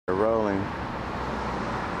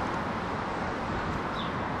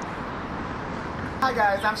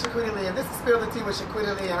Hi guys, I'm Shi-Queeta-Lee and this is Spill the Tea with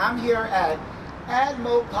Shi-Queeta-Lee and I'm here at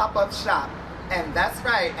AdMo PopUp Shop. And that's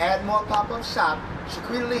right, AdMo PopUp Shop,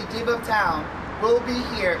 Shi-Queeta-Lee Diva of Town will be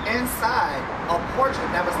here inside a portrait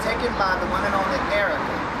that was taken by the one and only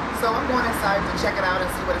Erika. So I'm going inside to check it out and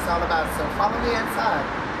see what it's all about. So follow me inside.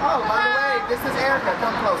 Oh, by the way, this is Erika.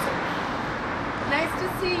 Come closer. Nice to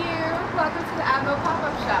see you. Welcome to the AdMo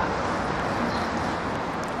PopUp Shop.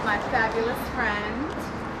 My fabulous friend.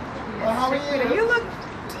 Well, how are you? You look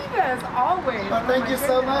diva as always. Well, thank you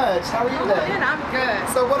so much. How are you today? And I'm good.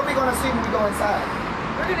 So what are we going to see when we go inside?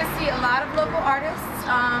 We're going to see a lot of local artists,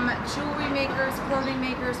 jewelry makers, clothing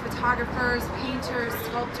makers, photographers, painters,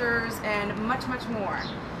 sculptors, and much, much more.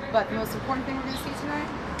 But the most important thing we're going to see tonight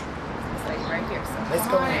is this lady right here. So let's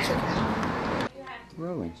go and check it out.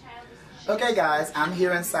 Rolling. Okay guys, I'm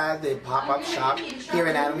here inside the pop-up shop here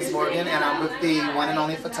in Adams, Morgan, and I'm with the one and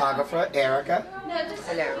only photographer, Erika.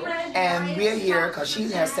 Hello. And we're here because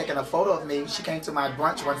she has taken a photo of me. She came to my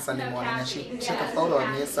brunch one Sunday morning and she took a photo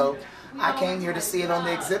of me. So I came here to see it on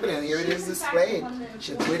the exhibit, and here it is displayed.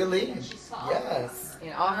 Shi-Queeta-Lee. Yes.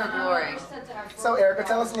 In all her glory. So Erika,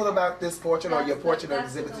 tell us a little about this portrait or your portrait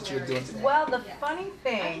exhibit that you're doing today. Well, the funny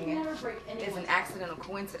thing is an accidental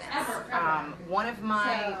coincidence. One of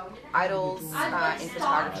my idols in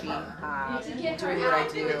photography, doing what I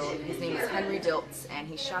do, his name is Henry Diltz, and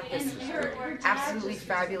he shot this absolutely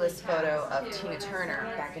fabulous photo of Tina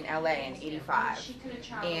Turner back in LA in '85.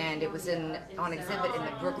 And it was on exhibit in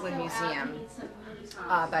the Brooklyn Museum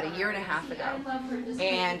about a year and a half ago.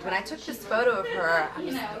 And when I took this photo of her, I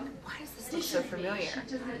was like, why does this look so familiar?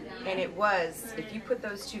 And it was, if you put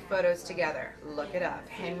those two photos together, look it up,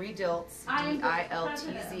 Henry Diltz,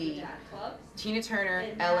 D-I-L-T-Z, Tina Turner,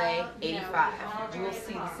 LA, '85. You will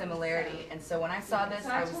see the similarity. And so when I saw this,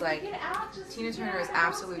 I was like, Tina Turner is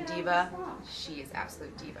absolute diva. She is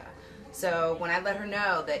absolute diva. So when I let her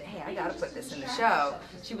know that, hey, I gotta put this in the show,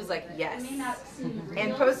 she was like, yes.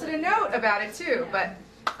 And posted a note about it too. But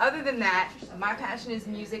other than that, my passion is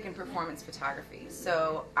music and performance photography.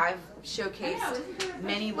 So I've showcased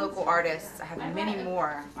many local artists. I have many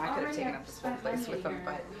more. I could have taken up this whole place with them,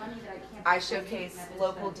 but I showcase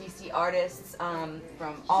local DC artists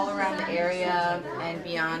from all around the area and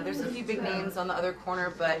beyond. There's a few big names on the other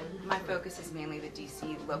corner, but my focus is mainly the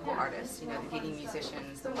DC local artists, you know, the gigging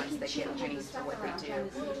musicians, the ones that get pennies for what they do,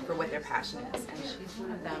 for what their passion is. And she's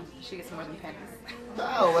one of them. She gets more than pennies.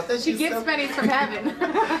 Oh, well, thank you. She gets pennies from heaven.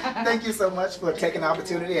 Thank you so much for taking the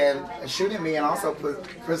opportunity and shooting me and also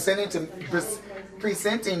presenting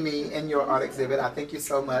me in your art exhibit. I thank you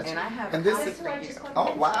so much. And I have and this is for you.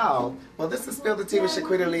 Oh, wow. Well, this is Spill the Tea with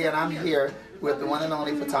Shi-Queeta-Lee, and I'm here with the one and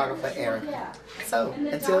only photographer, Erika. So,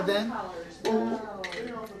 until then, ooh.